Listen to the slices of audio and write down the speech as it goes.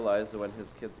realized that when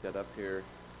his kids got up here,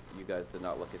 you guys did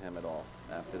not look at him at all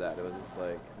after that. It was just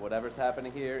like, whatever's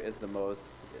happening here is the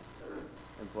most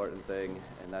important thing,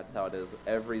 and that's how it is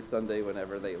every Sunday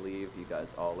whenever they leave. You guys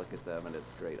all look at them, and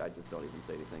it's great. I just don't even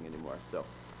say anything anymore. So,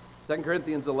 2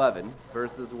 Corinthians 11,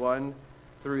 verses 1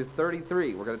 through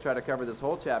 33. We're going to try to cover this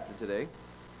whole chapter today.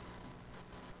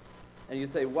 And you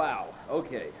say, wow,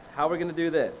 okay, how are we going to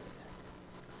do this?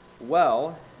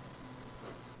 Well,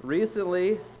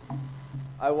 recently,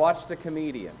 I watched a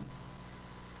comedian.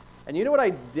 And you know what I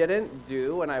didn't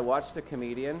do when I watched a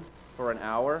comedian for an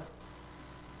hour?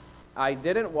 I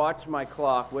didn't watch my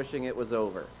clock wishing it was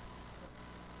over.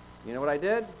 You know what I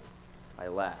did? I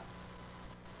laughed.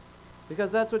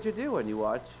 Because that's what you do when you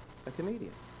watch a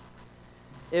comedian.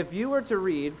 If you were to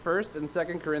read 1st and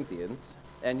 2nd Corinthians,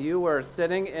 and you were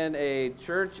sitting in a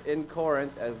church in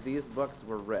Corinth as these books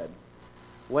were read,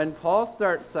 when Paul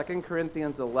starts 2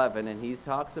 Corinthians 11 and he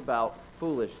talks about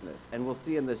foolishness, and we'll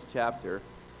see in this chapter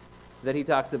that he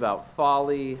talks about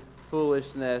folly,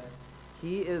 foolishness,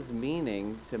 he is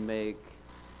meaning to make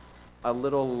a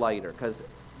little lighter. Because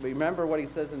remember what he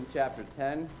says in chapter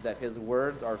 10, that his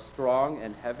words are strong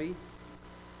and heavy?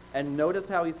 And notice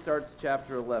how he starts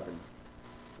chapter 11,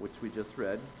 which we just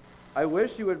read. I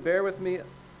wish you would bear with me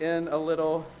in a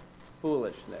little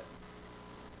foolishness.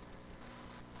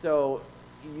 So,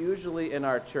 usually in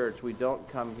our church, we don't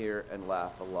come here and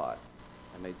laugh a lot.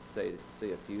 I may say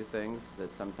a few things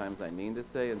that sometimes I mean to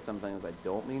say and sometimes I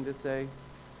don't mean to say.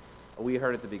 We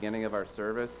heard at the beginning of our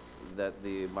service that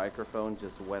the microphone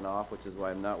just went off, which is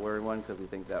why I'm not wearing one, because we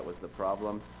think that was the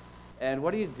problem. And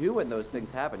what do you do when those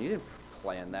things happen? You didn't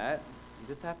plan that. You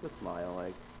just have to smile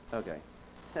like, okay.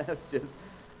 It's just,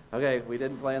 okay, we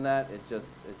didn't plan that. It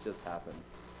just happened.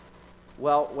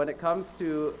 Well, when it comes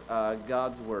to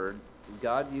God's word,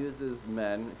 God uses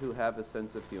men who have a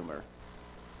sense of humor.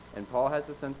 And Paul has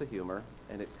a sense of humor,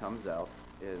 and it comes out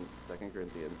in 2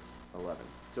 Corinthians 11.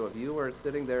 So if you were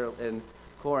sitting there in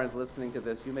Corinth listening to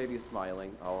this, you may be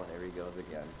smiling. Oh, there he goes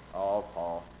again. Oh,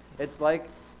 Paul. It's like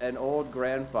an old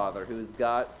grandfather who's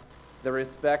got the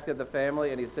respect of the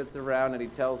family, and he sits around and he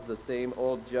tells the same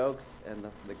old jokes, and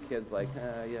the kid's like,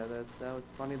 yeah, that was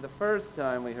funny the first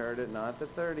time we heard it, not the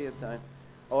 30th time.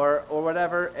 Or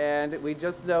whatever, and we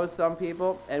just know some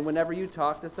people, and whenever you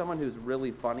talk to someone who's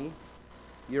really funny,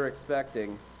 you're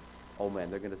expecting, oh man,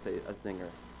 they're going to say a zinger.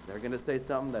 They're going to say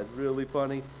something that's really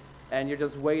funny, and you're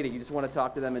just waiting. You just want to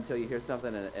talk to them until you hear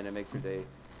something, and it makes your day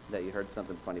that you heard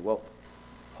something funny. Well,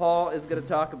 Paul is going to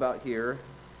talk about here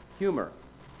humor.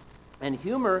 And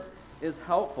humor is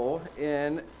helpful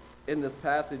in this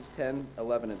passage 10,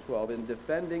 11, and 12 in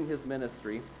defending his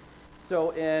ministry.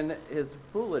 So in his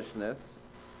foolishness,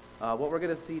 what we're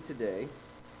going to see today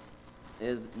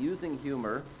is using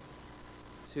humor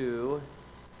to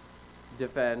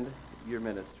defend your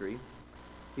ministry.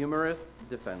 Humorous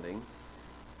defending.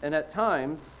 And at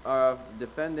times of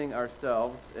defending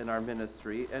ourselves in our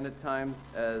ministry, and at times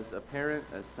as a parent,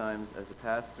 as times as a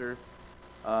pastor,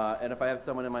 and if I have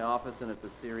someone in my office and it's a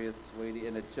serious, weighty,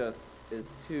 and it just is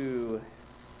too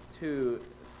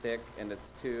thick, and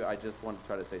I just want to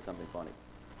try to say something funny.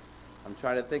 I'm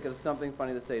trying to think of something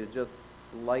funny to say to just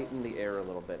lighten the air a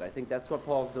little bit. I think that's what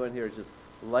Paul's doing here, is just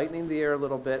lightening the air a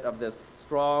little bit of this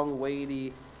strong,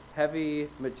 weighty, heavy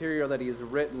material that he's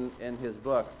written in his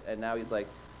books, and now he's like,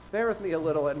 bear with me a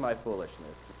little in my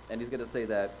foolishness. And he's going to say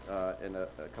that in a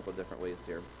couple of different ways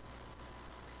here.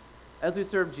 As we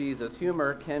serve Jesus,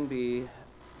 humor can be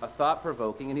a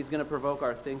thought-provoking, and he's going to provoke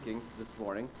our thinking this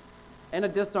morning, and a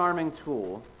disarming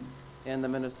tool in the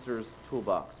minister's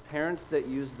toolbox. Parents that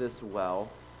use this well,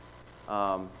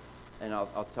 and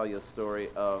I'll tell you a story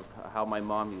of how my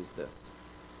mom used this.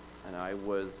 And I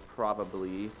was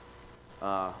probably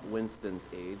Winston's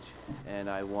age, and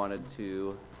I wanted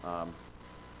to,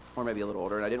 or maybe a little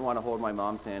older, and I didn't want to hold my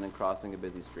mom's hand in crossing a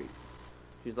busy street.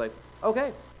 She's like,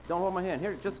 okay, don't hold my hand.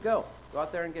 Here, just go. Go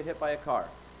out there and get hit by a car.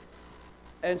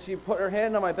 And she put her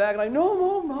hand on my back, and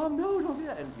no, Mom, no, don't do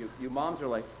that. And you moms are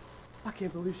like, I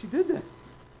can't believe she did that.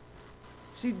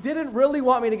 She didn't really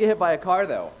want me to get hit by a car,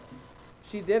 though.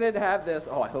 She didn't have this,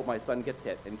 I hope my son gets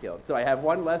hit and killed, so I have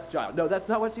one less child. No, that's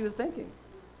not what she was thinking.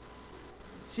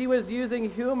 She was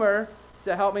using humor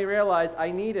to help me realize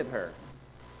I needed her.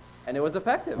 And it was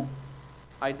effective.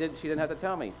 She didn't have to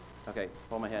tell me, okay,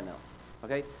 hold my hand now.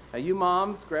 Okay? Now you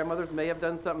moms, grandmothers may have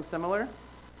done something similar,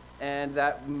 and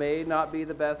that may not be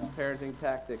the best parenting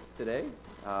tactics today.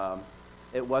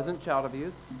 It wasn't child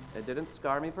abuse. It didn't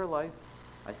scar me for life.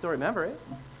 I still remember it,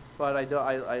 but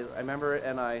I remember it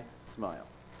and I smile,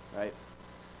 right?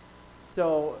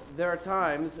 So there are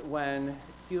times when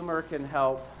humor can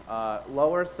help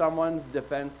lower someone's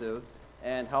defenses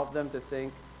and help them to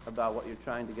think about what you're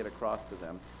trying to get across to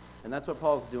them. And that's what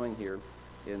Paul's doing here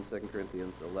in 2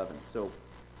 Corinthians 11. So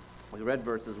we read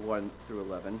verses 1 through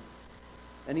 11.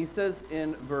 And he says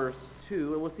in verse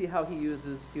 2, and we'll see how he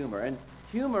uses humor. And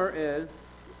humor is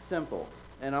simple.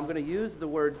 And I'm going to use the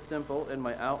word simple in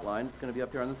my outline. It's going to be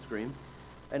up here on the screen.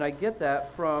 And I get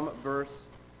that from verse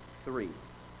 3.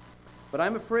 But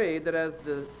I'm afraid that as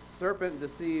the serpent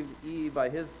deceived Eve by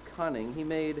his cunning, he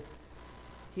made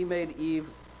Eve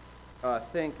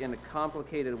think in a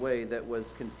complicated way that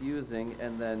was confusing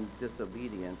and then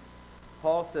disobedient.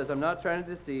 Paul says, I'm not trying to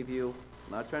deceive you.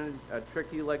 I'm not trying to trick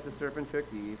you like the serpent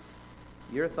tricked Eve.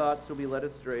 Your thoughts will be led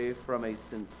astray from a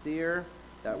sincere,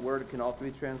 that word can also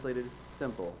be translated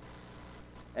simple,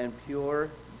 and pure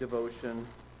devotion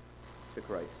to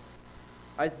Christ.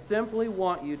 I simply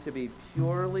want you to be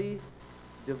purely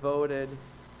devoted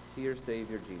to your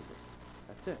Savior Jesus.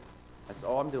 That's it. That's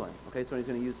all I'm doing. Okay, so he's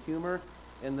going to use humor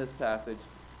in this passage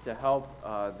to help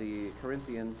the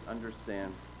Corinthians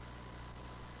understand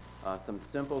some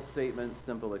simple statements,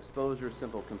 simple exposure,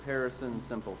 simple comparisons,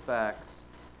 simple facts,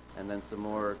 and then some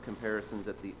more comparisons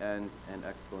at the end and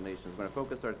explanations. We're going to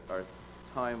focus our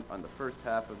time on the first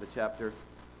half of the chapter,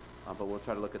 but we'll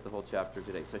try to look at the whole chapter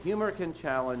today. So humor can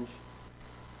challenge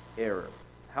error.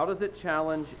 How does it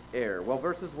challenge error? Well,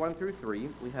 verses 1 through 3,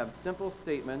 we have simple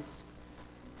statements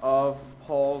of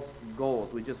Paul's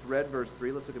goals. We just read verse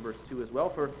 3. Let's look at verse 2 as well.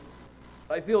 For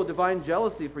I feel divine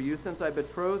jealousy for you, since I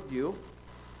betrothed you.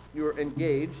 You are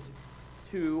engaged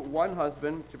to one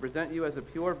husband to present you as a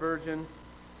pure virgin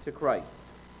to Christ.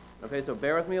 Okay, so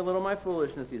bear with me a little my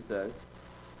foolishness, he says.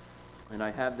 And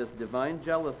I have this divine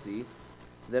jealousy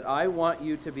that I want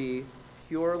you to be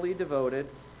purely devoted,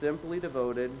 simply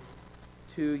devoted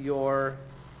to your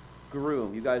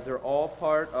groom. You guys are all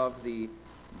part of the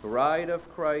bride of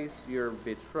Christ. You're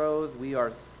betrothed. We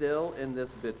are still in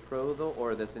this betrothal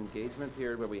or this engagement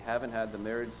period where we haven't had the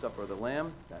marriage supper of the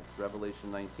Lamb. That's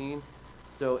Revelation 19.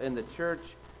 So in the church,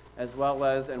 as well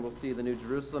as, and we'll see the New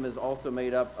Jerusalem is also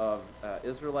made up of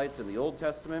Israelites in the Old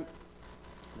Testament,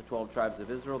 the 12 tribes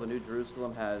of Israel. The New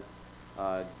Jerusalem has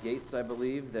gates, I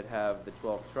believe, that have the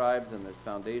 12 tribes, and there's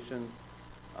foundations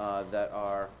that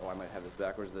are, I might have this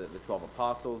backwards, the 12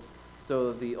 apostles.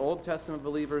 So the Old Testament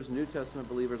believers, New Testament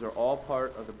believers are all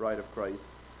part of the bride of Christ.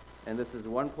 And this is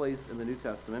one place in the New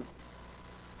Testament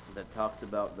that talks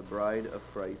about the bride of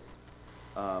Christ,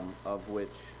 of which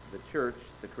the church,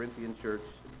 the Corinthian church,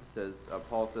 says,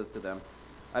 Paul says to them,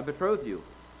 I betroth you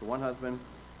to one husband.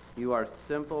 You are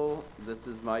simple. This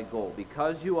is my goal.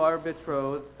 Because you are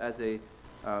betrothed as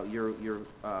you're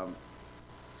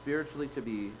spiritually to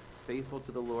be faithful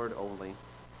to the Lord only.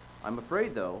 I'm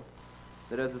afraid, though,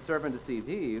 that as the serpent deceived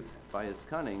Eve by his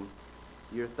cunning,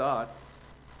 your thoughts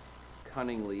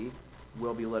cunningly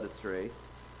will be led astray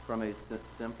from a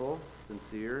simple,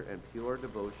 sincere, and pure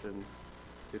devotion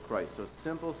to Christ. So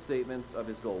simple statements of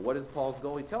his goal. What is Paul's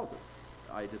goal? He tells us,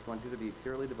 I just want you to be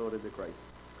purely devoted to Christ.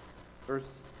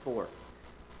 Verse 4.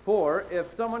 For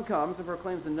if someone comes and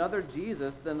proclaims another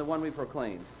Jesus than the one we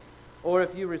proclaimed, or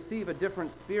if you receive a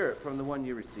different spirit from the one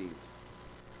you received,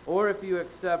 or if you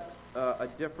accept a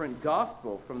different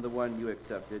gospel from the one you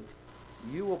accepted,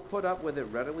 you will put up with it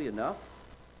readily enough?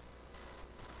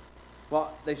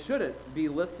 Well, they shouldn't be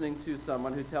listening to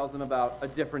someone who tells them about a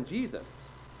different Jesus,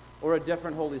 or a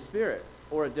different Holy Spirit,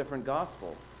 or a different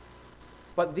gospel.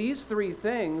 But these three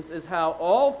things is how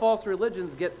all false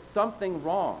religions get something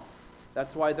wrong.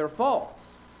 That's why they're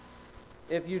false.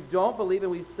 If you don't believe,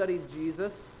 and we studied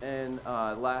Jesus in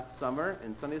last summer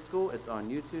in Sunday school, it's on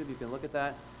YouTube, you can look at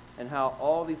that, and how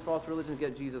all these false religions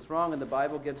get Jesus wrong, and the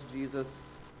Bible gets Jesus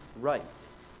right.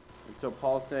 And so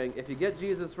Paul's saying, if you get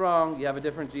Jesus wrong, you have a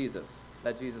different Jesus.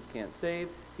 That Jesus can't save,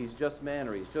 he's just man,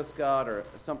 or he's just God, or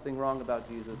something wrong about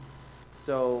Jesus.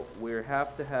 So we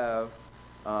have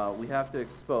to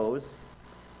expose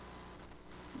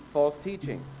false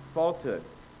teaching, falsehood.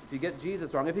 If you get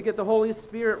Jesus wrong, if you get the Holy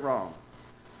Spirit wrong,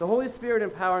 the Holy Spirit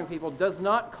empowering people does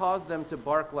not cause them to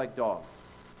bark like dogs,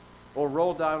 or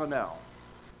roll down an L,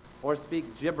 or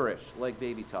speak gibberish like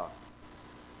baby talk.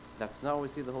 That's not what we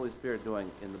see the Holy Spirit doing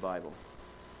in the Bible.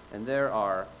 And there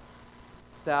are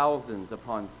thousands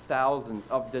upon thousands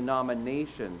of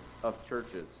denominations of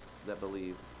churches that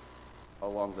believe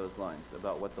along those lines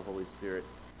about what the Holy Spirit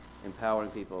empowering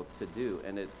people to do.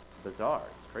 And it's bizarre.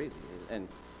 It's crazy. And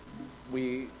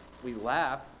we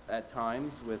laugh at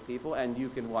times with people, and you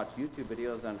can watch YouTube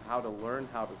videos on how to learn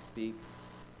how to speak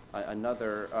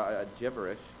a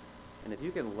gibberish. And if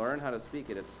you can learn how to speak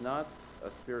it, it's not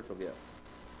a spiritual gift.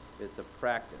 It's a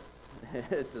practice.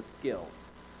 It's a skill.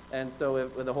 And so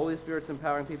if the Holy Spirit's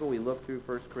empowering people, we look through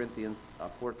 1 Corinthians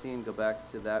 14. Go back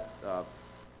to that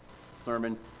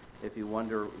sermon if you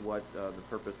wonder what the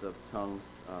purpose of tongues,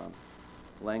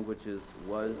 languages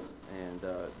was, and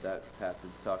that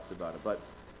passage talks about it. But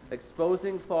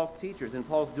exposing false teachers, and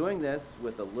Paul's doing this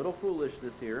with a little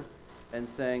foolishness here and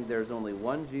saying there's only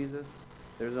one Jesus,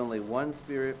 there's only one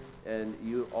Spirit, and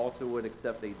you also would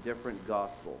accept a different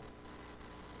gospel.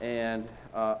 And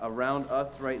around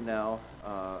us right now,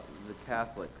 the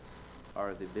Catholics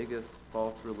are the biggest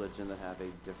false religion that have a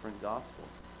different gospel.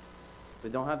 They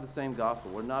don't have the same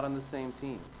gospel. We're not on the same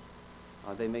team.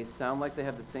 They may sound like they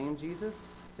have the same Jesus,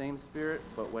 same Spirit,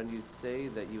 but when you say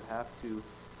that you have to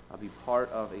be part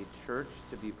of a church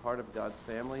to be part of God's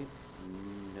family,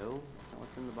 no, that's not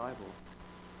what's in the Bible.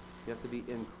 You have to be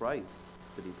in Christ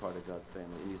to be part of God's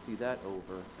family. And you see that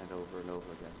over and over and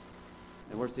over again.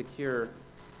 And we're secure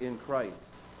in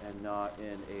Christ and not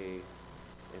in a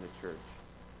church.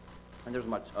 And there's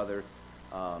much other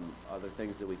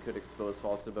things that we could expose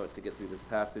false about to get through this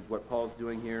passage. What Paul's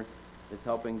doing here is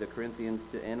helping the Corinthians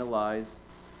to analyze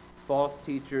false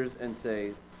teachers and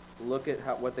say, look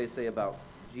at what they say about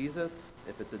Jesus.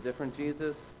 If it's a different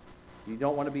Jesus, you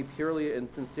don't want to be purely and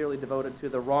sincerely devoted to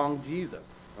the wrong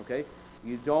Jesus, okay?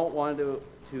 You don't want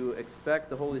to expect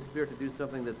the Holy Spirit to do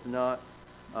something that's not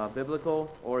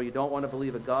biblical, or you don't want to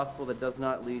believe a gospel that does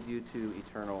not lead you to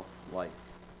eternal life.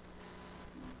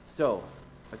 So,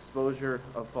 exposure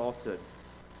of falsehood.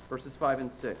 Verses 5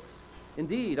 and 6.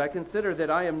 Indeed, I consider that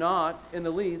I am not in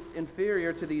the least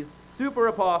inferior to these super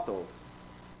apostles.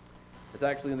 It's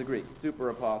actually in the Greek, super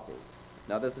apostles.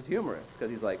 Now this is humorous, because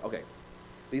he's like, okay,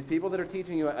 these people that are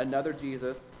teaching you another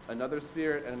Jesus, another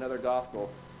Spirit, and another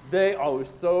gospel, they are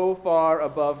so far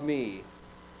above me.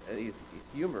 And he's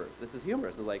humorous. This is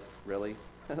humorous. It's like, really?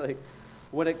 Like,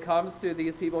 when it comes to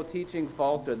these people teaching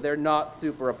falsehood, they're not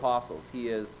super apostles. He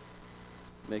is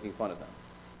making fun of them.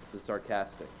 This is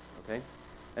sarcastic, okay?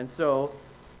 And so,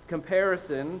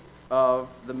 comparisons of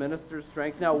the minister's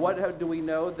strengths. Now, what do we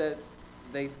know that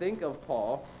they think of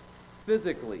Paul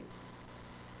physically?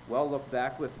 Well, look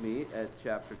back with me at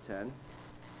chapter 10.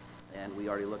 And we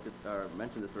already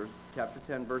mentioned this verse, chapter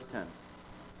 10, verse 10.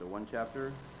 So one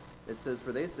chapter, it says,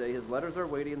 "For they say, his letters are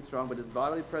weighty and strong, but his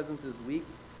bodily presence is weak,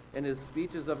 and his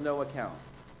speech is of no account."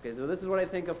 Okay, so this is what I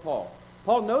think of Paul.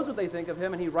 Paul knows what they think of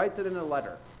him, and he writes it in a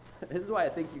letter. This is why I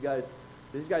think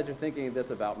these guys are thinking this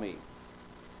about me.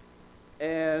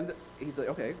 And he's like,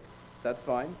 okay, that's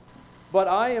fine. "But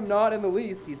I am not in the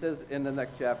least," he says in the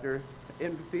next chapter,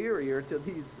 "inferior to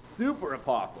these super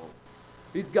apostles."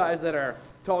 These guys that are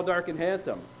tall, dark, and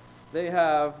handsome. They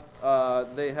have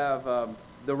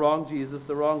the wrong Jesus,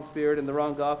 the wrong Spirit, and the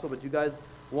wrong gospel, but you guys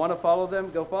want to follow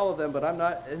them? Go follow them, but I'm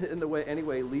not in the way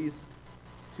anyway least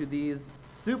to these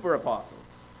super apostles.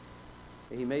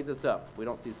 He made this up. We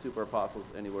don't see super apostles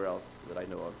anywhere else that I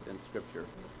know of in Scripture.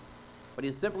 But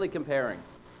he's simply comparing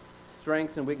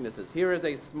strengths and weaknesses. Here is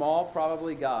a small,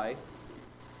 probably guy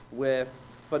with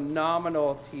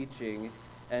phenomenal teaching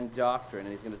and doctrine,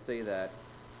 and he's going to say that.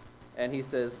 And he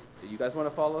says, you guys want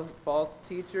to follow false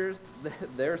teachers?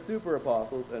 They're super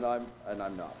apostles, and I'm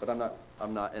not. But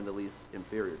I'm not in the least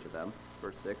inferior to them.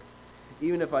 Verse 6.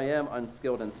 "Even if I am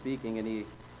unskilled in speaking," and he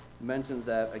mentions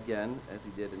that again, as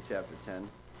he did in chapter 10.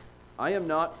 "I am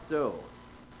not so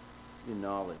in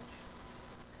knowledge."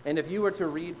 And if you were to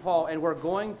read Paul, and we're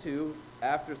going to,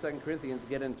 after 2 Corinthians,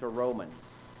 get into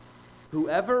Romans.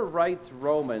 Whoever writes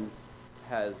Romans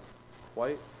has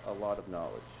quite a lot of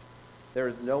knowledge. There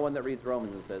is no one that reads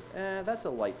Romans and says, that's a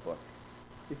light book.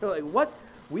 You're like, what?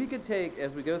 We could take,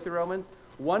 as we go through Romans,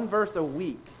 one verse a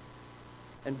week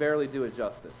and barely do it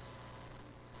justice,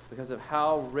 because of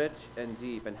how rich and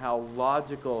deep and how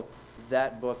logical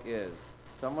that book is.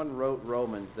 Someone wrote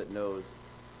Romans that knows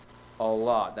a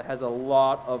lot, that has a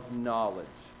lot of knowledge.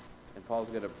 And Paul's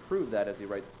going to prove that as he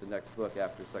writes the next book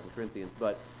after 2 Corinthians.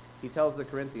 But he tells the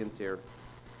Corinthians here,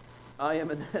 "I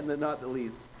am in not the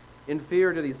least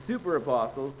inferior to these super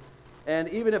apostles, and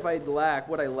even if I lack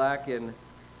what I lack in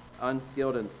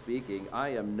unskilled in speaking, I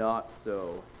am not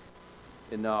so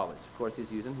in knowledge." Of course,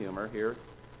 he's using humor here.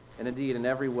 "And indeed, in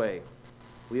every way,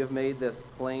 we have made this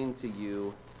plain to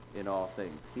you in all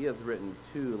things." He has written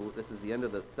this is the end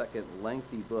of the second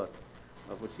lengthy book,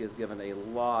 of which he has given a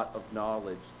lot of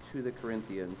knowledge to the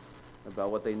Corinthians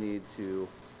about what they need to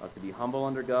be humble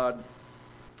under God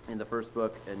in the first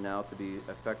book, and now to be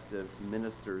effective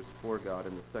ministers for God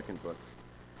in the second book.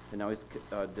 And now he's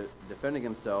defending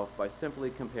himself by simply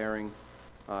comparing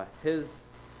his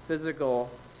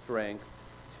physical strength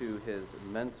to his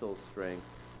mental strength.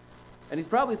 And he's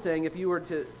probably saying, if you were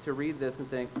to read this and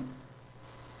think,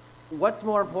 what's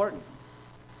more important?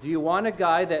 Do you want a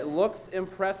guy that looks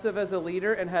impressive as a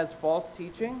leader and has false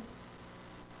teaching?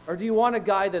 Or do you want a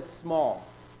guy that's small,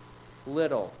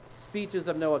 little, speeches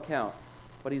of no account,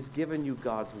 but he's given you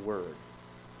God's word?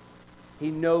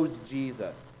 He knows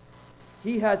Jesus.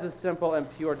 He has a simple and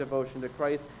pure devotion to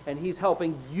Christ, and he's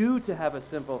helping you to have a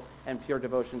simple and pure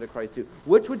devotion to Christ too.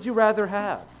 Which would you rather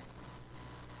have?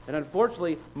 And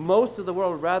unfortunately, most of the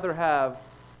world would rather have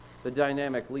the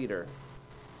dynamic leader,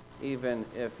 even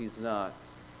if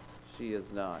she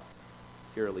is not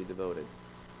purely devoted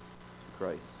to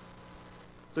Christ.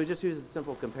 So he just uses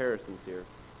simple comparisons here.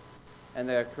 And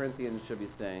the Corinthians should be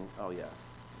saying, oh yeah,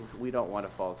 we don't want a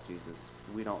false Jesus.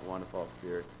 We don't want a false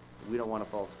spirit. We don't want a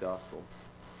false gospel.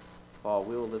 Paul,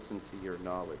 we will listen to your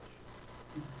knowledge.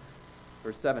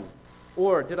 Verse 7,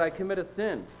 or did I commit a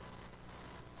sin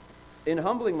in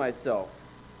humbling myself?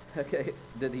 Okay,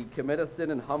 did he commit a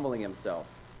sin in humbling himself?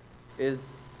 Is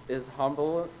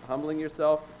humbling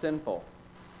yourself sinful?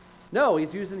 No,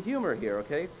 he's using humor here,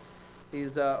 okay?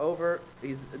 He's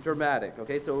dramatic,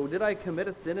 okay? So did I commit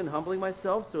a sin in humbling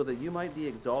myself so that you might be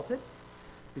exalted?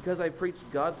 Because I preached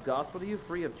God's gospel to you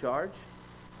free of charge?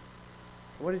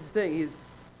 What is he saying?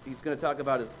 He's going to talk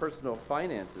about his personal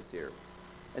finances here.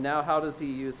 And now how does he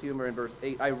use humor in verse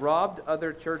 8? I robbed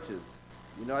other churches.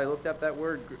 You know, I looked up that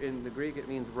word in the Greek. It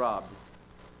means robbed.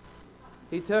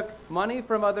 He took money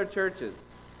from other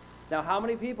churches. Now, how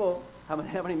many people, how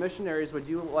many missionaries would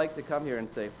you like to come here and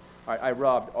say, all right, I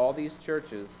robbed all these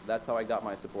churches. That's how I got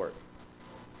my support.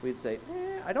 We'd say,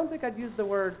 I don't think I'd use the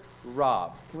word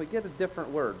rob. Can we get a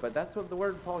different word? But that's what the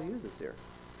word Paul uses here.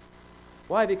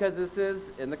 Why? Because this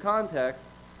is, in the context,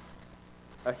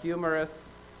 a humorous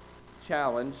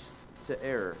challenge to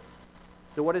error.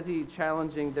 So what is he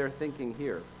challenging their thinking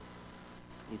here?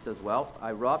 He says, well,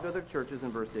 I robbed other churches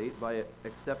in verse 8 by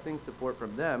accepting support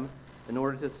from them in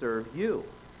order to serve you,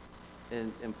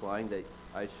 and implying that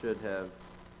I should have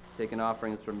taken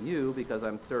offerings from you because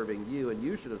I'm serving you and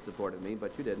you should have supported me,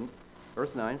 but you didn't.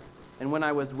 Verse 9, and when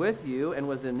I was with you and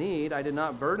was in need, I did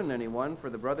not burden anyone, for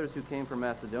the brothers who came from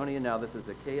Macedonia, now this is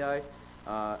Achaia,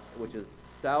 which is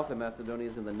south, and Macedonia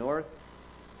is in the north,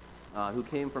 who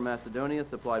came from Macedonia,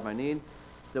 supplied my need.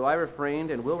 So I refrained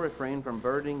and will refrain from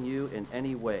burdening you in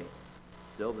any way.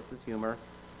 Still, this is humor.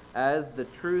 As the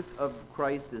truth of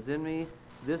Christ is in me,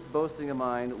 this boasting of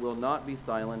mine will not be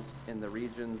silenced in the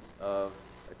regions of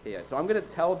Achaia. So I'm going to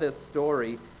tell this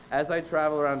story as I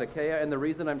travel around Achaia, and the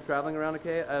reason I'm traveling around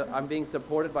Achaia, I'm being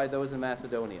supported by those in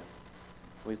Macedonia.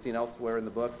 We've seen elsewhere in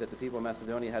the book that the people of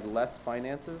Macedonia had less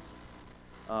finances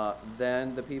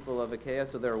than the people of Achaia,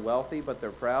 so they're wealthy, but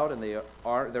they're proud, and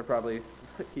they're probably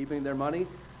keeping their money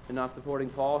and not supporting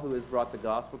Paul, who has brought the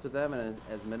gospel to them and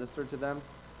has ministered to them.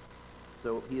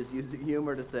 So he is using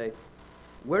humor to say,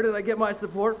 where did I get my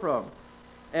support from?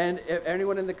 And if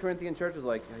anyone in the Corinthian church was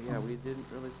like, yeah, we didn't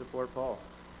really support Paul.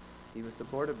 He was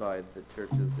supported by the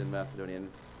churches in Macedonia. And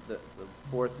the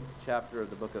fourth chapter of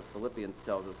the book of Philippians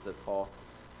tells us that Paul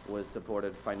was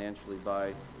supported financially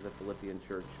by the Philippian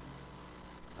church,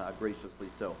 graciously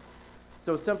so.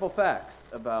 So simple facts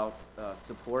about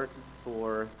support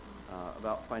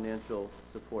about financial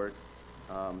support.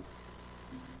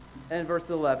 And verse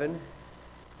 11,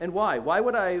 and why? Why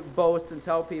would I boast and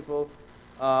tell people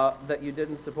that you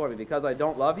didn't support me? Because I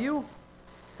don't love you?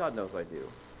 God knows I do.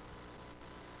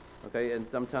 Okay, and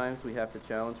sometimes we have to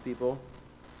challenge people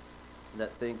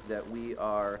that think that we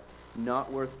are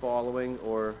not worth following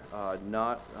or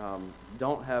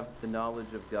don't have the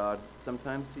knowledge of God.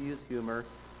 Sometimes to use humor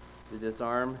to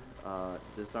disarm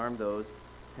those.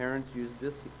 Parents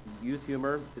use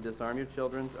humor to disarm your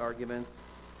children's arguments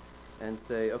and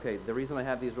say, okay, the reason I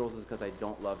have these rules is because I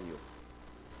don't love you.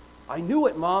 I knew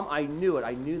it, Mom. I knew it.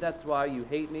 I knew that's why you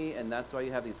hate me, and that's why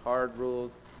you have these hard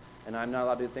rules, and I'm not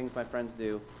allowed to do things my friends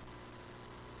do.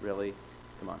 Really?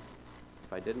 Come on.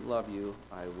 If I didn't love you,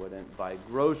 I wouldn't buy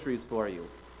groceries for you.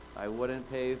 I wouldn't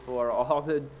pay for all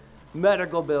the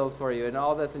medical bills for you and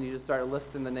all this, and you just start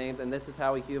listing the names, and this is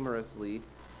how we humorously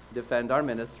defend our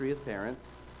ministry as parents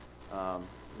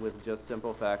with just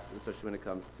simple facts, especially when it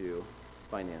comes to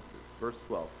finances. Verse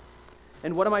 12.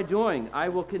 And what am I doing? I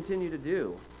will continue to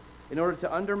do in order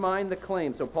to undermine the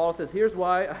claim. So Paul says, here's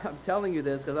why I'm telling you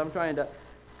this, because I'm trying to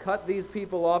cut these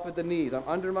people off at the knees. I'm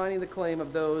undermining the claim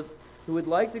of those who would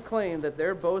like to claim that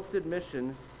their boasted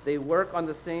mission, they work on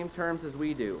the same terms as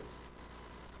we do.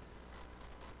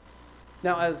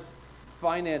 Now, as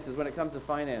finances, when it comes to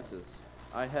finances,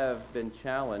 I have been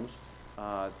challenged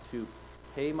to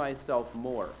pay myself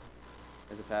more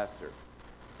as a pastor.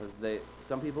 Because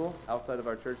some people outside of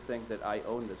our church think that I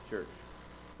own this church.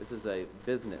 This is a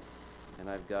business, and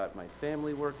I've got my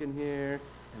family working here,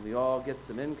 and we all get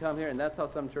some income here, and that's how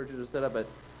some churches are set up, but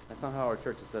that's not how our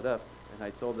church is set up. And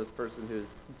I told this person who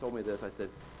told me this, I said,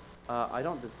 I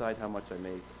don't decide how much I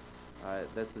make.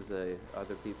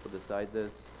 Other people decide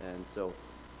this, and so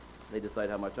they decide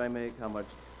how much I make, how much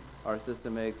our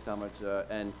system makes, how much,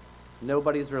 and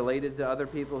nobody's related to other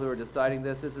people who are deciding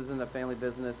this. This isn't a family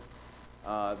business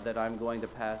that I'm going to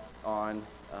pass on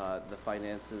the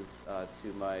finances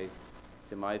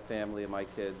to my family and my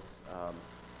kids.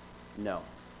 No,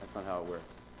 that's not how it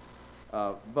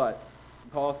works. But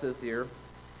Paul says here,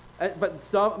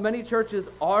 but many churches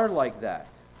are like that.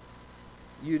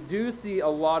 You do see a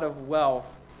lot of wealth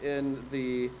in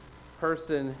the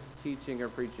person teaching or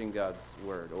preaching God's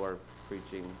word, or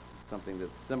preaching something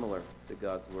that's similar to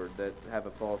God's word, that have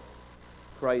a false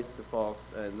Christ,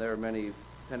 and there are many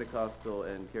Pentecostal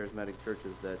and charismatic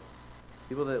churches that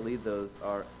people that lead those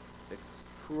are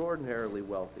extraordinarily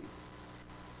wealthy.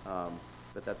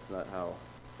 But that's not how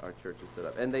our church is set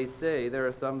up. And there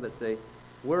are some that say,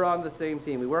 we're on the same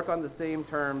team. We work on the same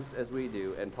terms as we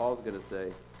do. And Paul's going to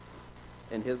say,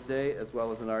 in his day as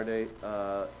well as in our day,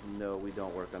 no, we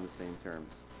don't work on the same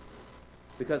terms.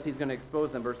 Because he's going to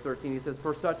expose them. Verse 13, he says,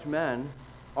 for such men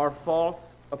are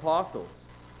false apostles.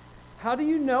 How do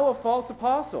you know a false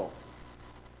apostle?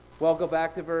 Well, go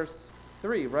back to verse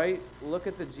 3, right? Look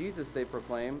at the Jesus they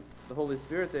proclaim, the Holy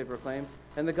Spirit they proclaim,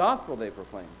 and the gospel they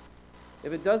proclaim.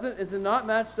 If is it not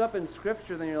matched up in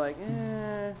Scripture, then you're like,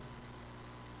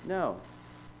 no.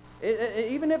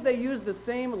 Even if they use the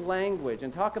same language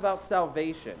and talk about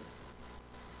salvation,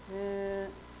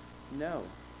 no.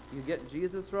 You get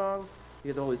Jesus wrong, you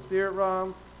get the Holy Spirit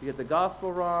wrong, you get the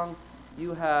gospel wrong,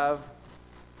 you have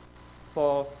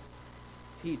false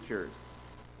teachers,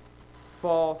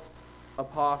 false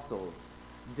apostles,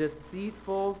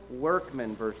 deceitful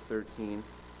workmen, verse 13,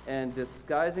 and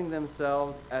disguising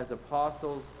themselves as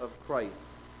apostles of Christ.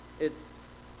 It's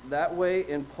that way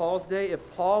in Paul's day.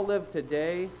 If Paul lived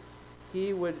today,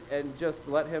 he would, and just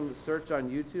let him search on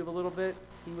YouTube a little bit,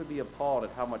 he would be appalled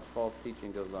at how much false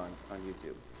teaching goes on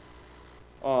YouTube.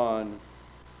 On,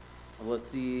 let's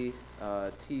see,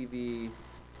 TV,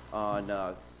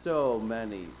 on so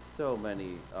many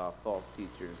false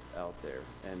teachers out there.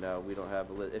 And we don't have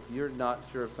a list. If you're not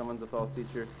sure if someone's a false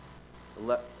teacher,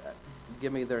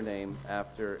 give me their name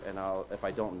after, and if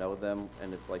I don't know them,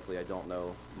 and it's likely I don't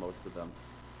know most of them,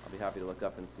 I'll be happy to look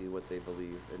up and see what they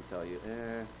believe and tell you,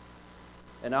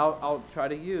 And I'll try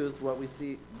to use what we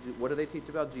see. What do they teach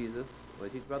about Jesus? What do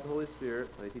they teach about the Holy Spirit?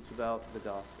 What do they teach about the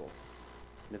gospel?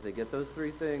 And if they get those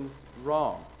three things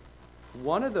wrong,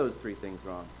 one of those three things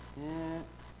wrong,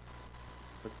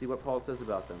 let's see what Paul says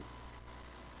about them.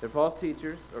 They're false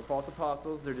teachers or false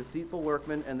apostles. They're deceitful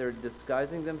workmen, and they're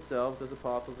disguising themselves as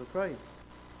apostles of Christ.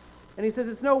 And he says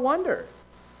it's no wonder,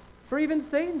 for even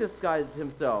Satan disguised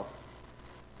himself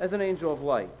as an angel of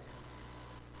light.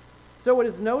 So it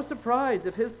is no surprise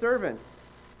if his servants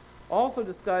also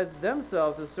disguise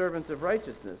themselves as servants of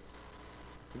righteousness.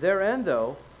 Their end,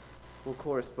 though, will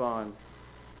correspond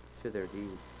to their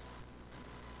deeds.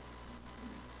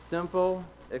 Simple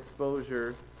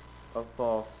exposure of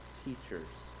false teachers.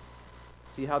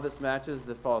 See how this matches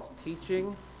the false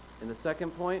teaching in the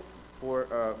second point,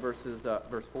 verse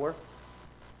 4,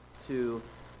 to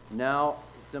now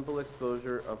simple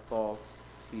exposure of false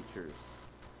teachers.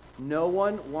 No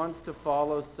one wants to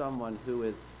follow someone who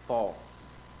is false,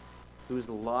 who is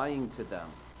lying to them.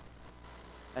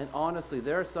 And honestly,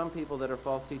 there are some people that are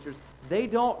false teachers. They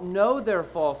don't know they're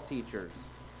false teachers.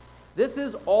 This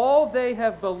is all they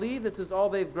have believed. This is all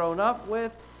they've grown up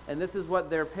with. And this is what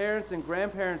their parents and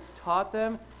grandparents taught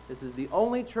them. This is the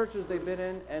only churches they've been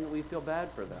in, and we feel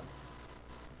bad for them.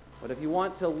 But if you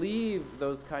want to leave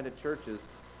those kind of churches,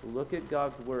 look at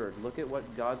God's Word. Look at what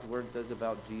God's Word says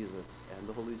about Jesus and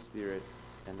the Holy Spirit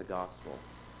and the gospel.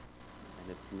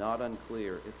 And it's not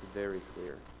unclear. It's very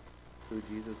clear who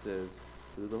Jesus is,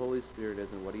 who the Holy Spirit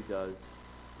is, and what he does,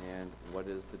 and what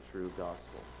is the true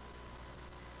gospel.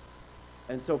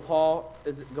 And so Paul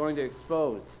is going to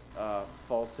expose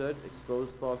falsehood, expose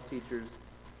false teachers.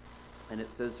 And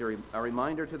it says here, a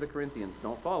reminder to the Corinthians,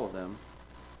 don't follow them.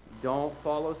 Don't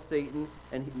follow Satan.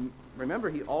 And remember,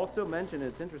 he also mentioned,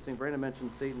 it's interesting, Brandon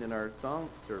mentioned Satan in our song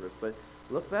service, but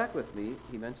look back with me.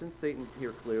 He mentions Satan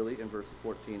here clearly in verses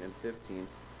 14 and 15.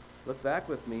 Look back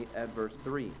with me at verse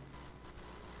 3.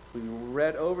 We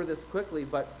read over this quickly,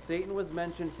 but Satan was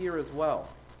mentioned here as well.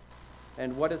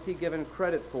 And what is he given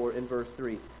credit for in verse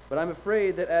 3? But I'm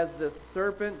afraid that as the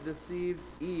serpent deceived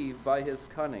Eve by his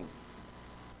cunning,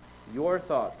 your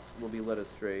thoughts will be led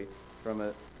astray from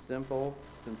a simple,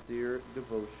 sincere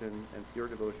devotion and pure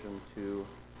devotion to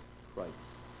Christ.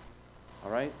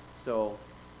 All right? So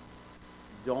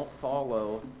don't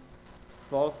follow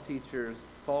false teachers,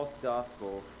 false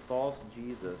gospel, false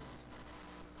Jesus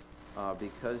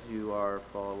because you are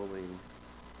following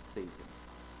Satan.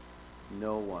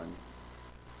 No one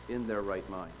in their right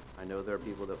mind. I know there are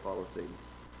people that follow Satan.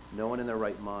 No one in their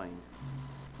right mind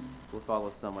will follow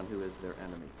someone who is their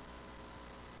enemy.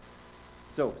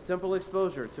 So, simple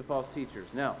exposure to false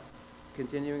teachers. Now,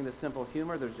 continuing the simple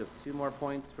humor, there's just 2 more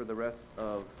points for the rest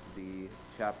of the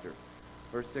chapter.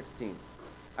 Verse 16.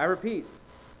 I repeat,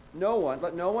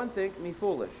 let no one think me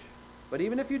foolish. But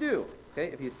even if you do,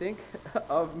 okay, if you think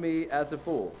of me as a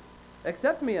fool,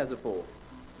 accept me as a fool,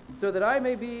 so that I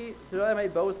may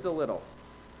boast a little.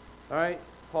 All right,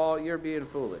 Paul, you're being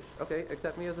foolish. Okay,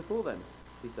 accept me as a fool then.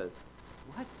 He says,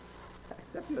 what?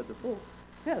 Accept you as a fool?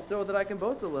 Yeah, so that I can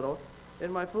boast a little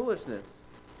in my foolishness.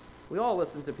 We all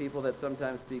listen to people that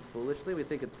sometimes speak foolishly. We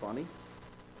think it's funny.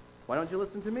 Why don't you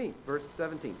listen to me? Verse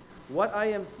 17. What I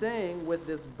am saying with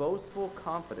this boastful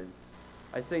confidence,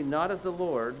 I say not as the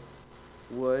Lord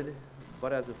would,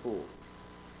 but as a fool.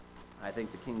 I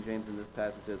think the King James in this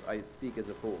passage says, I speak as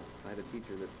a fool. I had a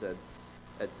teacher that said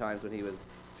at times when he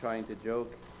was trying to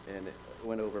joke and it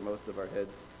went over most of our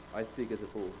heads, I speak as a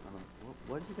fool. I'm like,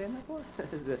 what is he saying that for?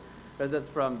 Because that's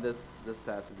from this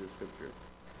passage of Scripture.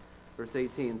 Verse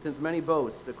 18, since many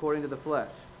boast according to the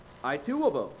flesh, I too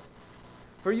will boast.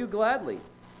 For you gladly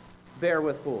bear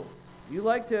with fools. You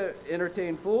like to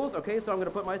entertain fools? Okay, so I'm going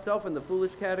to put myself in the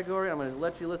foolish category. I'm going to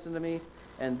let you listen to me.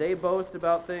 And they boast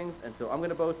about things, and so I'm going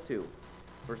to boast too.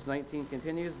 Verse 19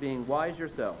 continues, being wise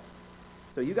yourselves.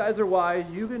 So you guys are wise.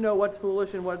 You can know what's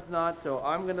foolish and what's not, so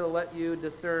I'm going to let you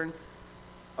discern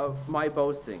of my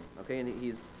boasting. Okay,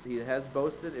 and he has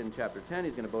boasted in chapter 10.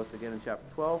 He's going to boast again in chapter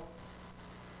 12.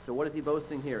 So what is he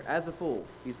boasting here? As a fool,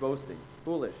 he's boasting.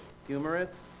 Foolish,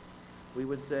 humorous, we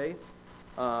would say.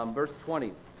 Verse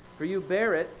 20, for you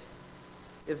bear it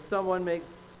if someone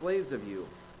makes slaves of you,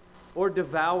 or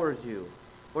devours you,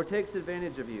 or takes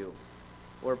advantage of you,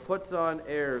 or puts on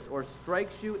airs, or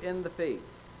strikes you in the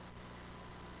face.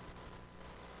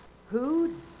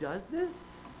 Who does this?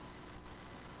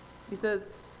 He says,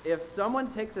 if someone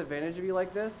takes advantage of you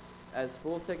like this, as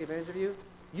fools take advantage of you,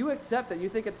 you accept it. You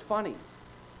think it's funny.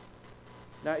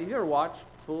 Now, if you ever watch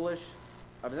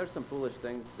there's some foolish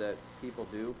things that people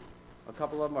do. A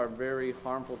couple of them are very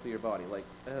harmful to your body. Like,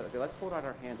 okay, let's hold out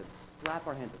our hands and slap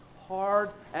our hands as hard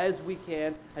as we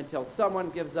can until someone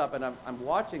gives up. And I'm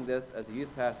watching this as a youth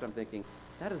pastor. I'm thinking,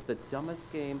 that is the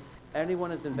dumbest game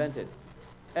anyone has invented.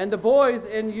 And the boys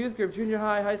in youth group, junior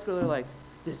high, high school, they're like,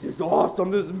 this is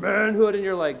awesome, this is manhood. And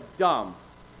you're like, dumb.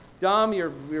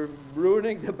 You're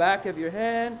ruining the back of your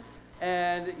hand,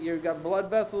 and you've got blood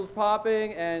vessels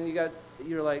popping, and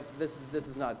you're like, this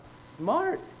is not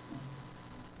smart.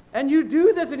 And you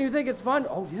do this and you think it's fun.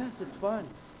 Oh yes, it's fun.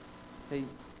 Hey,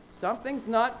 something's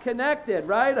not connected,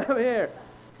 right? I'm here.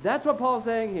 That's what Paul's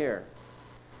saying here.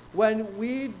 When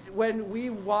we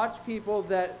watch people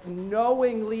that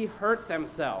knowingly hurt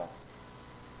themselves,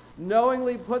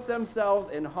 knowingly put themselves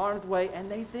in harm's way,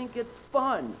 and they think it's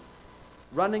fun.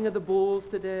 Running of the bulls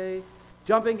today,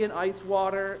 jumping in ice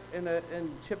water and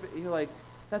you're like,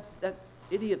 that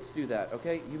idiots do that,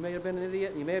 okay? You may have been an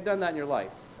idiot, and you may have done that in your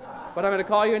life. But I'm going to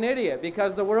call you an idiot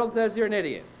because the world says you're an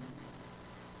idiot.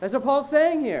 That's what Paul's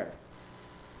saying here.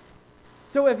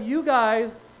 So if you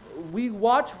guys, we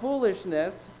watch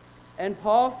foolishness, and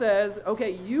Paul says,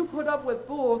 okay, you put up with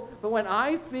fools, but when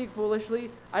I speak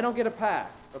foolishly, I don't get a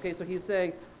pass. Okay, so he's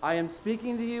saying, I am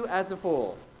speaking to you as a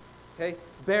fool. Okay,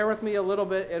 bear with me a little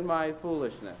bit in my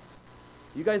foolishness.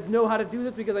 You guys know how to do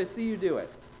this because I see you do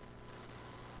it.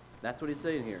 That's what he's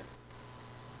saying here.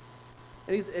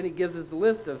 And he gives this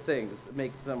list of things.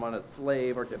 Makes someone a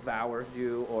slave, or devours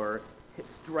you, or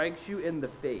strikes you in the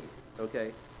face.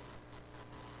 Okay?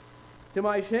 To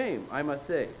my shame, I must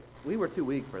say, we were too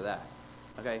weak for that.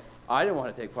 Okay? I didn't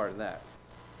want to take part in that.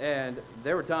 And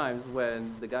there were times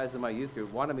when the guys in my youth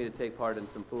group wanted me to take part in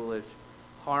some foolish,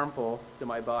 harmful to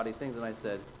my body things, and I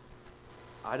said,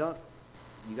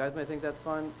 you guys may think that's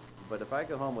fun, but if I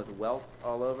go home with welts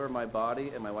all over my body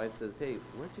and my wife says, hey,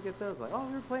 where'd you get those? Like, oh,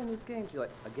 we were playing this game. She's like,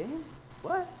 a game?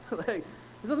 What? Like,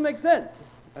 this doesn't make sense,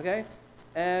 okay?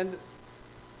 And,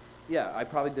 yeah, I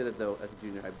probably did it, though, as a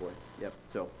junior high boy. Yep,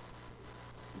 so.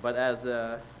 But as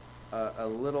a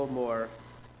little more,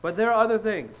 but there are other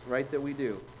things, right, that we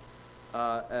do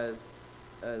as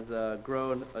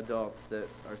grown adults that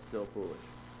are still foolish.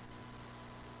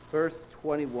 Verse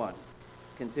 21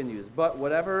 continues, but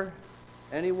whatever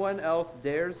anyone else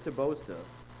dares to boast of,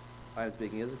 I am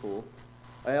speaking as a fool,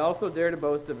 I also dare to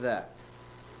boast of that.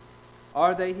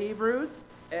 Are they Hebrews?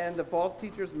 and the false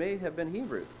teachers may have been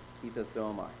Hebrews. He says, so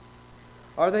am I.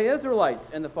 Are they Israelites?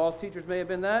 And the false teachers may have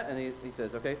been that. And he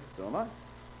says, okay, so am I.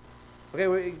 Okay,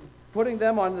 we're putting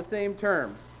them on the same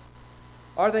terms.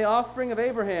 Are they offspring of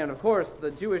Abraham? Of course,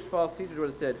 the Jewish false teachers would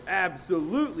have said,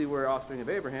 absolutely we're offspring of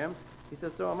Abraham. He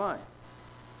says, so am I.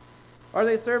 Are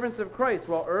they servants of Christ?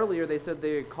 Well, earlier they said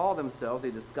they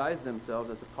disguised themselves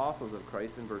as apostles of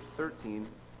Christ in verse 13.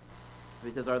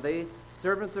 He says, are they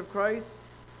servants of Christ?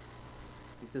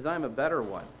 He says, I'm a better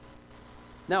one.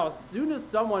 Now, as soon as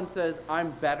someone says,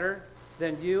 I'm better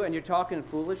than you, and you're talking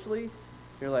foolishly,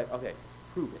 you're like, okay,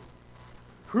 prove it.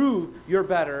 Prove you're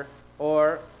better,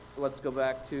 or let's go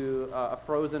back to a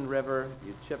frozen river.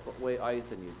 You chip away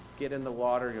ice, and you get in the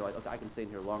water, and you're like, okay, I can stay in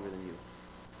here longer than you.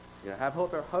 You're going to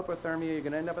have hypothermia, you're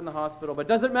going to end up in the hospital, but it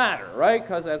doesn't matter, right?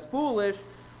 Because as foolish,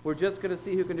 we're just going to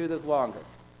see who can do this longer.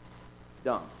 It's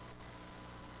dumb.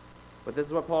 But this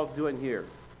is what Paul's doing here.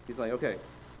 He's like, okay,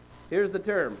 here's the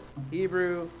terms.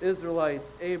 Hebrew, Israelites,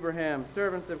 Abraham,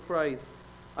 servants of Christ.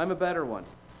 I'm a better one.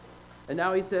 And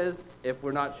now he says, if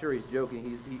we're not sure he's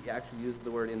joking, he actually uses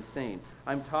the word insane.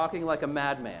 I'm talking like a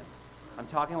madman. I'm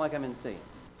talking like I'm insane.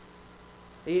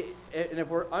 And if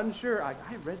we're unsure, I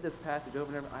read this passage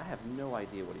over and over, I have no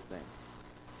idea what he's saying.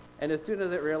 And as soon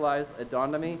as it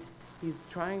dawned on me, he's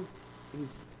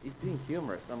being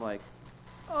humorous. I'm like,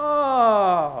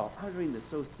 oh, I'm reading this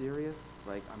so serious.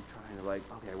 Like, I'm trying to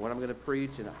okay, what I'm going to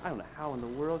preach, and I don't know how in the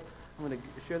world I'm going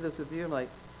to share this with you. I'm like,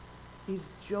 he's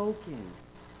joking.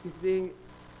 He's being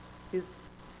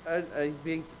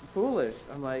foolish.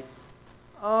 I'm like,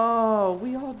 oh,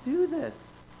 we all do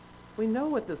this. We know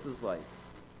what this is like.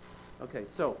 Okay,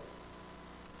 so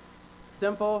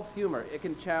simple humor. It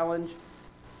can challenge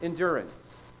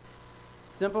endurance.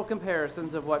 Simple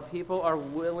comparisons of what people are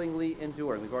willingly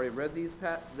enduring. We've already read these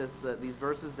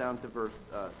verses down to verse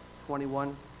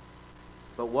 21.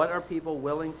 But what are people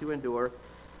willing to endure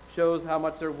shows how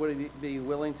much they're be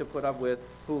willing to put up with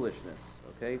foolishness.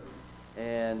 Okay,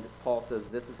 and Paul says,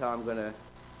 this is how I'm going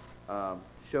to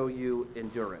show you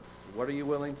endurance. What are you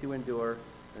willing to endure?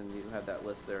 And you have that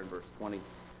list there in verse 20.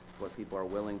 What people are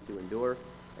willing to endure.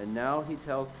 And now he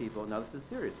tells people, now this is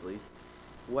seriously,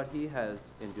 what he has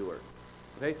endured.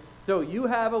 Okay, so you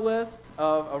have a list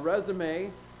of a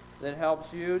resume that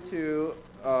helps you to,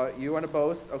 you want to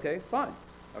boast. Okay, fine.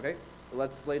 Okay,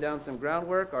 let's lay down some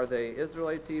groundwork. Are they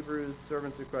Israelites, Hebrews,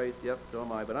 servants of Christ? Yep, so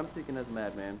am I. But I'm speaking as a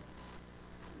madman.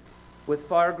 With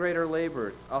far greater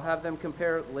labors. I'll have them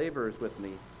compare labors with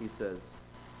me, he says.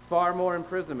 Far more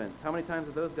imprisonments. How many times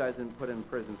have those guys been put in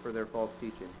prison for their false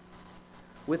teaching?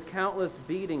 With countless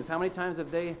beatings. How many times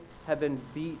have they been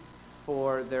beat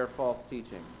for their false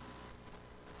teaching?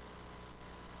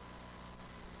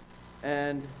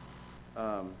 And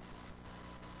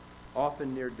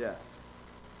often near death.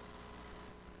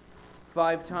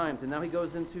 5 times. And now he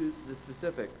goes into the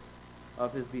specifics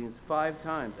of his beatings 5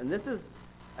 times. And this is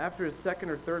after his second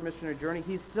or third missionary journey.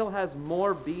 He still has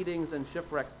more beatings and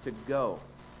shipwrecks to go.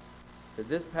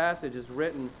 This passage is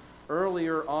written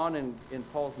earlier on in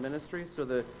Paul's ministry, so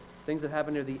the things that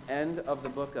happen near the end of the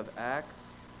book of Acts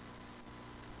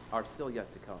are still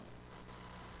yet to come.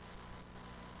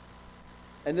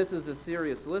 And this is a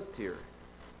serious list here.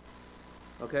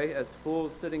 Okay, as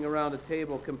fools sitting around a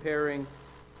table comparing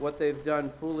what they've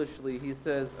done foolishly, he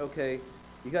says, okay,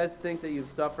 you guys think that you've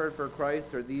suffered for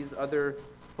Christ, or these other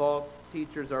false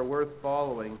teachers are worth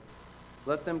following?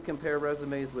 Let them compare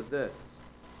resumes with this.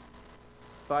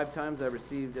 5 times I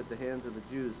received at the hands of the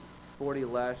Jews 40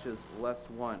 lashes less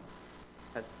 1.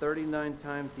 That's 39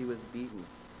 times he was beaten.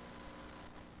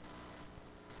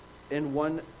 In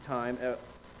one time,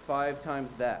 5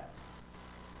 times that.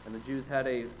 And the Jews had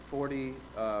a 40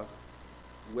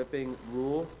 whipping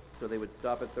rule, so they would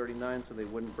stop at 39 so they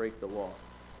wouldn't break the law.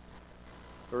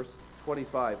 Verse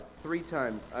 25, 3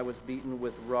 times I was beaten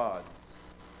with rods.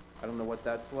 I don't know what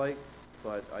that's like,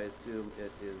 but I assume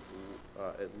it is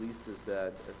at least as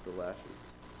bad as the lashes.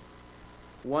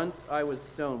 Once I was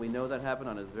stoned. We know that happened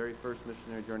on his very first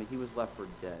missionary journey. He was left for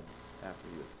dead after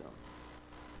he was stoned.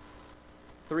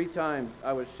 3 times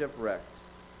I was shipwrecked.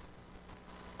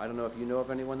 I don't know if you know of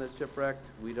anyone that's shipwrecked.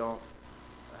 We don't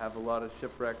have a lot of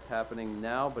shipwrecks happening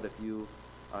now, but if you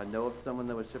know of someone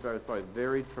that was shipwrecked, it's probably a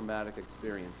very traumatic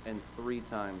experience. And 3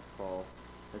 times Paul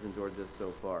has endured this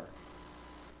so far.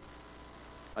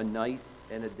 A night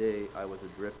and a day I was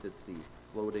adrift at sea,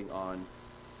 floating on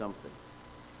something.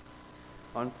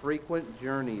 On frequent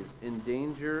journeys, in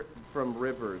danger from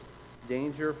rivers,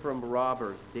 danger from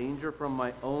robbers, danger from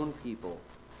my own people,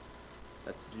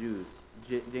 that's Jews,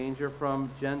 danger from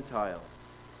Gentiles,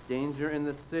 danger in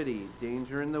the city,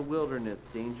 danger in the wilderness,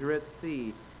 danger at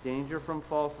sea, danger from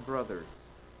false brothers,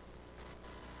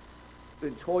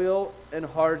 in toil and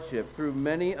hardship, through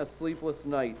many a sleepless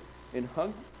night, in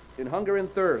hunger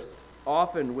and thirst,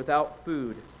 often without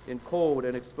food, in cold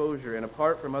and exposure, and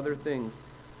apart from other things,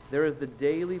 there is the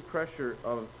daily pressure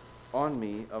on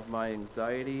me of my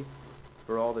anxiety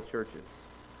for all the churches.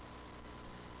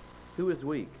 Who is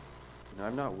weak? And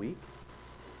I'm not weak.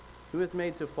 Who is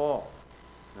made to fall?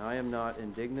 And I am not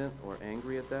indignant or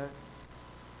angry at that.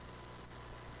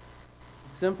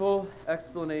 Simple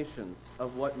explanations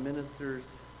of what ministers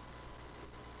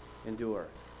endure.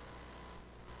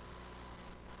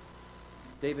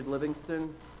 David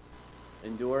Livingston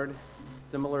endured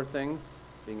similar things,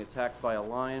 being attacked by a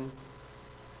lion,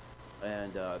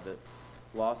 and the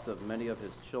loss of many of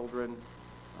his children,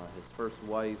 his first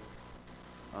wife.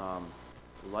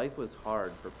 Life was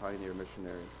hard for pioneer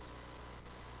missionaries.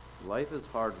 Life is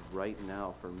hard right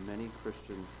now for many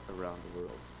Christians around the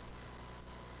world.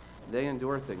 They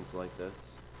endure things like this.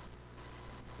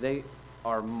 They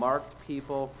are marked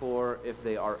people for, if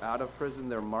they are out of prison,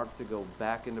 they're marked to go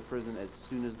back into prison as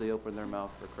soon as they open their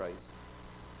mouth for Christ.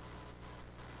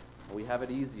 We have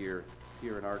it easier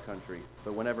here in our country,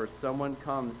 but whenever someone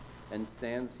comes and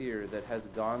stands here that has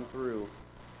gone through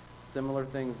similar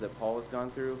things that Paul has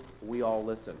gone through, we all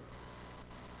listen.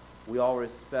 We all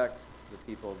respect the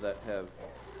people that have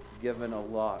given a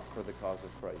lot for the cause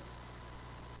of Christ.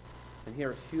 And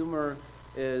here, humor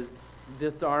is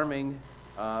disarming,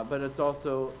 but it's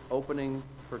also opening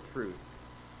for truth.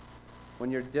 When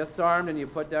you're disarmed and you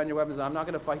put down your weapons, I'm not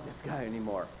going to fight this guy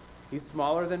anymore. He's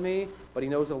smaller than me, but he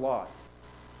knows a lot.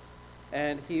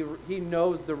 And he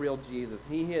knows the real Jesus.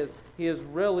 He is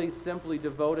really simply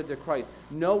devoted to Christ.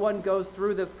 No one goes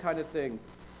through this kind of thing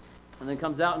and then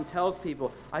comes out and tells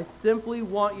people, I simply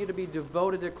want you to be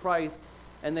devoted to Christ,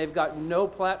 and they've got no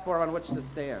platform on which to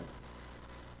stand.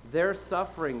 Their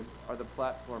sufferings are the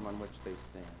platform on which they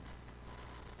stand.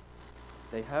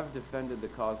 They have defended the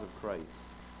cause of Christ.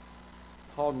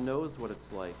 Paul knows what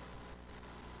it's like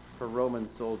for Roman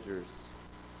soldiers,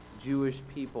 Jewish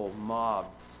people,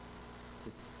 mobs,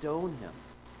 to stone him,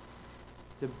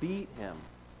 to beat him,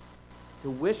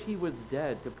 to wish he was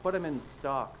dead, to put him in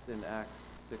stocks in Acts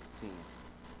 16.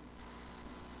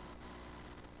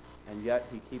 And yet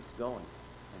he keeps going,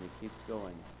 and he keeps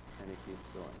going, and he keeps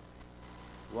going.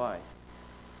 Why?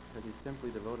 Because he's simply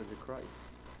devoted to Christ.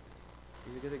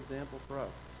 He's a good example for us.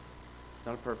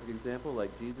 Not a perfect example like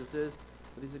Jesus is,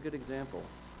 but he's a good example.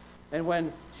 And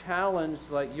when challenged,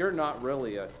 like, you're not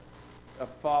really a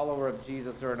follower of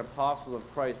Jesus or an apostle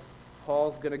of Christ,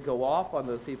 Paul's going to go off on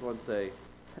those people and say,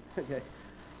 okay,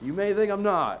 you may think I'm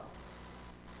not,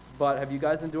 but have you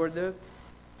guys endured this?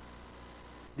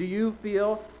 Do you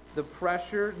feel the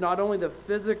pressure, not only the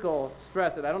physical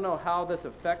stress, and I don't know how this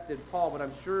affected Paul, but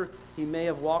I'm sure he may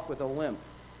have walked with a limp.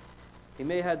 He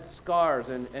may have had scars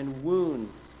and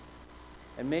wounds,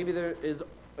 and maybe his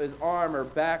arm or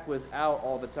back was out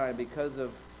all the time because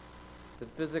of the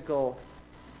physical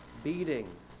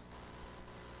beatings,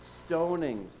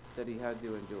 stonings that he had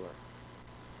to endure.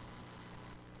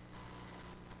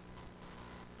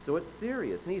 So it's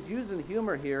serious. And he's using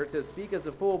humor here to speak as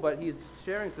a fool, but he's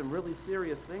sharing some really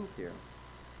serious things here.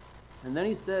 And then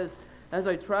he says, as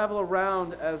I travel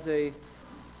around as a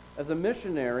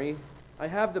missionary, I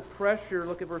have the pressure,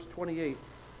 look at verse 28,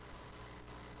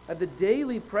 I have the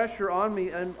daily pressure on me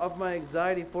and of my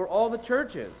anxiety for all the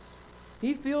churches.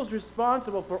 He feels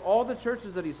responsible for all the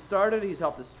churches that he started, he's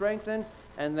helped to strengthen,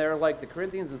 and they're like the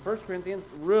Corinthians and 1 Corinthians,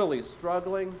 really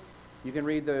struggling. You can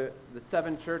read the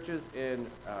 7 churches in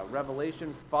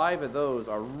Revelation. 5 of those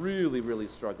are really, really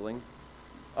struggling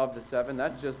of the 7.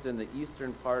 That's just in the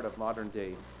eastern part of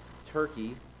modern-day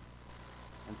Turkey.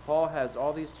 And Paul has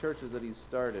all these churches that he's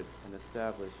started and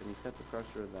established, and he's got the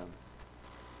pressure of them.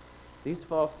 These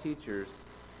false teachers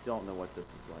don't know what this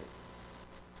is like.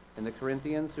 And the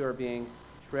Corinthians, who are being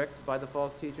tricked by the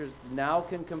false teachers, now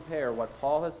can compare what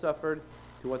Paul has suffered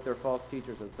to what their false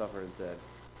teachers have suffered and said,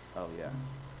 oh yeah,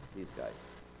 these guys.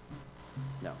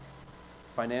 No.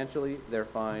 Financially, they're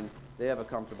fine. They have a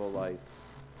comfortable life.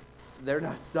 They're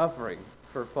not suffering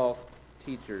for false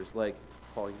teachers like,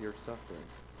 Paul, you're suffering.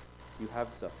 You have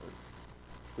suffered.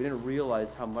 We didn't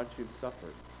realize how much you've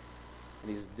suffered.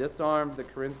 And he's disarmed the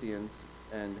Corinthians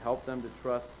and helped them to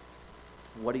trust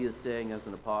what he is saying as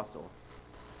an apostle.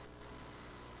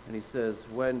 And he says,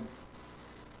 when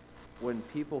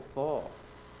people fall,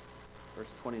 verse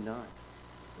 29,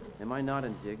 am I not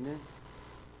indignant?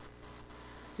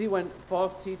 See, when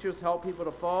false teachers help people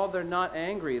to fall, they're not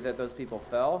angry that those people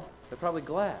fell. They're probably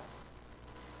glad.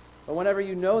 But whenever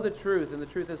you know the truth and the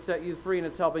truth has set you free and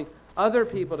it's helping other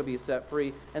people to be set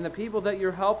free, and the people that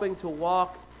you're helping to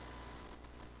walk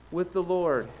with the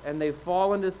Lord, and they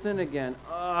fall into sin again.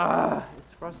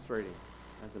 It's frustrating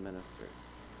as a minister.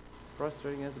 It's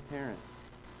frustrating as a parent.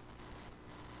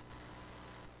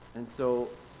 And so,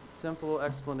 simple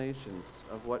explanations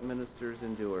of what ministers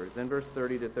endure. Then verse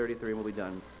 30 to 33, and we'll be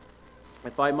done.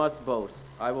 If I must boast,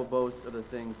 I will boast of the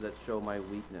things that show my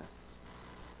weakness.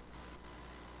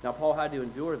 Now, Paul had to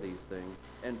endure these things,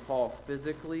 and Paul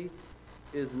physically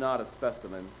is not a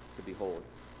specimen to behold.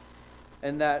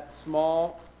 And that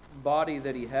small body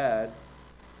that he had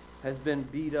has been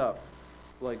beat up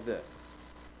like this.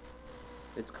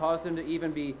 It's caused him to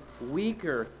even be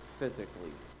weaker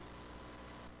physically.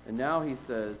 And now he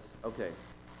says, okay,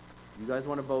 you guys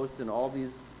want to boast in all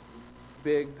these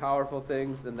big, powerful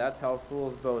things, and that's how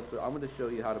fools boast, but I'm going to show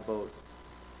you how to boast.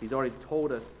 He's already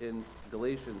told us in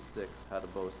Galatians 6 how to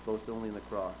boast. Boast only in the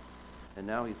cross. And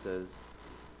now he says,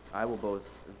 I will boast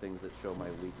in things that show my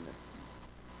weakness.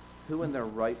 Who in their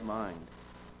right mind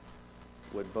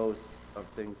would boast of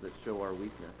things that show our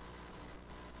weakness?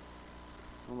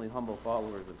 Only humble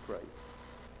followers of Christ.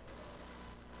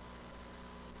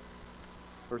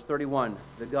 Verse 31,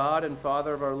 the God and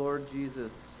Father of our Lord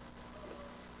Jesus,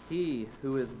 he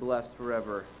who is blessed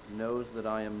forever, knows that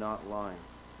I am not lying.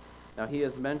 Now he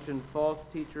has mentioned false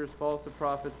teachers, false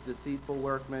prophets, deceitful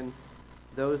workmen,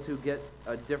 those who get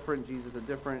a different Jesus, a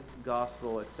different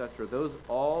gospel, etc.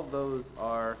 All those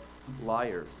are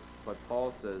liars. But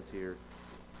Paul says here,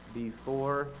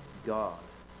 before God,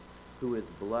 who is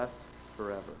blessed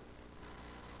forever,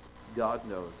 God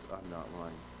knows I'm not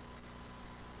lying.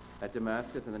 At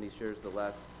Damascus, and then he shares the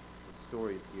last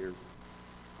story here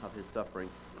of his suffering.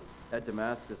 At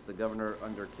Damascus, the governor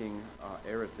under King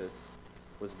Aretas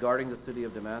was guarding the city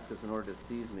of Damascus in order to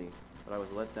seize me, but I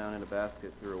was let down in a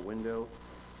basket through a window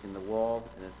in the wall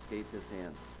and escaped his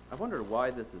hands. I wonder why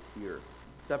this is here,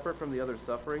 separate from the other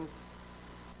sufferings.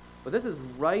 But this is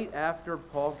right after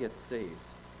Paul gets saved.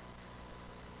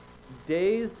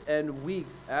 Days and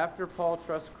weeks after Paul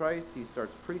trusts Christ, he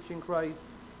starts preaching Christ,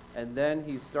 and then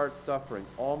he starts suffering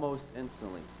almost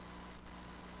instantly.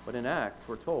 But in Acts,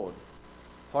 we're told,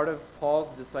 part of Paul's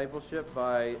discipleship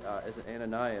by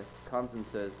Ananias comes and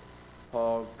says,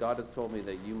 Paul, God has told me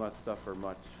that you must suffer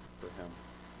much for him.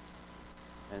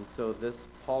 And so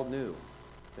Paul knew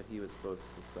that he was supposed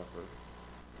to suffer.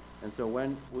 And so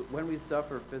when we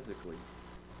suffer physically,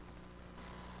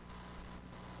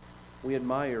 we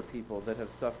admire people that have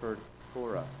suffered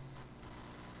for us.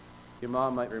 Your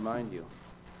mom might remind you,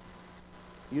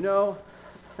 you know,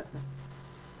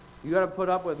 you got to put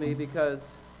up with me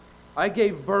because I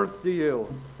gave birth to you,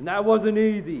 and that wasn't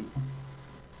easy.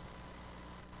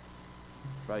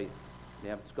 Right? You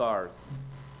have scars.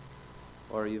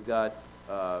 Or you've got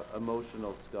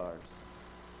emotional scars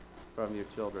from your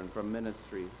children, from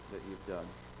ministry that you've done.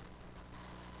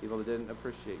 People that didn't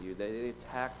appreciate you. They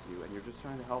attacked you, and you're just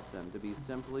trying to help them to be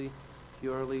simply,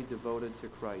 purely devoted to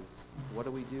Christ. What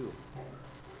do?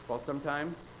 Well,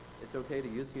 sometimes it's okay to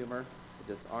use humor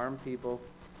to disarm people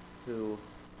who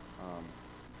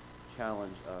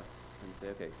challenge us and say,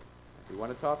 okay, if you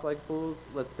want to talk like fools,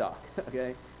 let's talk,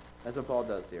 okay? That's what Paul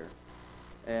does here.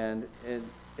 And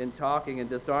in talking and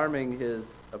disarming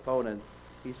his opponents,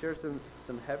 he shares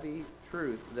some heavy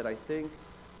truth that I think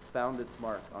found its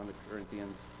mark on the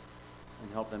Corinthians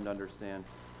and helped them to understand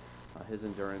his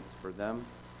endurance for them,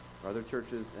 for other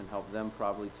churches, and help them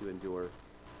probably to endure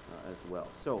as well.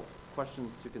 So,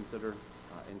 questions to consider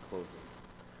in closing.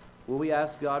 Will we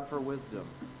ask God for wisdom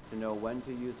to know when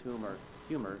to use humor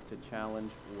to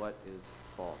challenge what is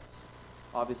false?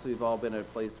 Obviously, we've all been at a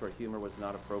place where humor was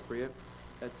not appropriate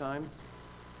at times,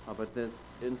 but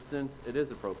this instance, it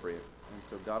is appropriate. And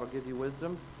so God will give you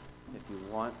wisdom if you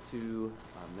want to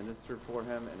minister for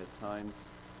him, and at times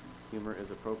humor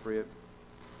is appropriate.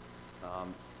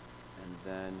 And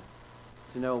then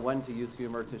to know when to use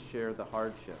humor to share the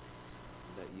hardships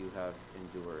that you have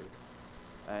endured.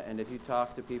 And if you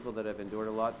talk to people that have endured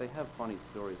a lot, they have funny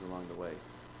stories along the way.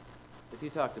 If you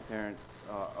talk to parents,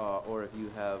 or if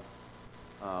you have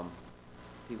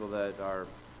people that are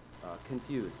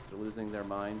confused, losing their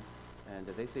mind, and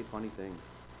they say funny things,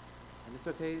 and it's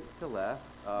okay to laugh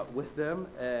with them.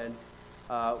 And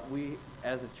we,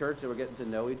 as a church, we're getting to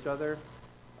know each other.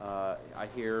 I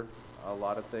hear a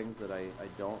lot of things that I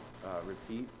don't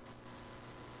repeat,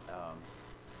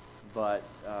 but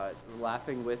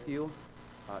laughing with you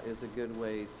is a good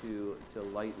way to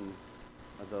lighten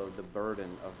the burden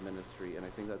of ministry. And I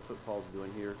think that's what Paul's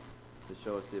doing here, to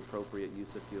show us the appropriate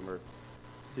use of humor,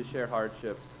 to share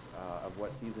hardships of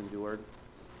what he's endured,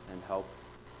 and help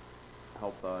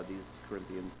help these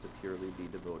Corinthians to purely be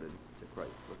devoted to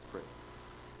Christ. Let's pray.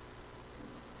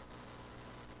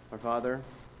 Our Father,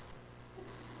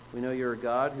 we know you're a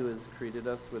God who has created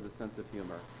us with a sense of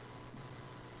humor,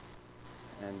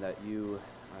 and that you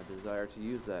desire to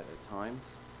use that at times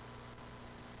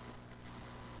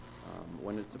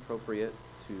when it's appropriate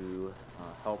to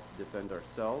help defend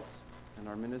ourselves and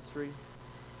our ministry,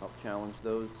 help challenge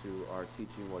those who are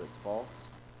teaching what is false.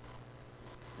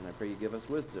 And I pray you give us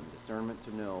wisdom, discernment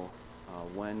to know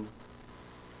when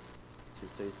to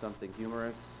say something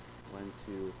humorous, when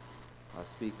to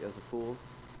speak as a fool.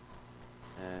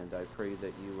 And I pray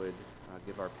that you would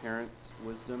give our parents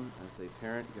wisdom as they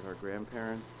parent, give our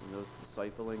grandparents and those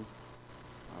discipling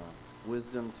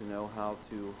wisdom to know how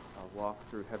to walk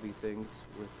through heavy things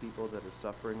with people that are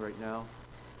suffering right now.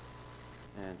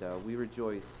 And we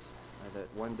rejoice that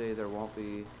one day there won't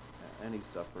be any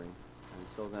suffering.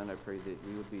 Until then, I pray that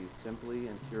we would be simply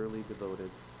and purely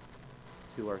devoted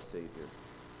to our Savior.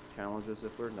 Challenge us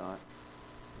if we're not.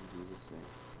 In Jesus' name,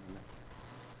 amen.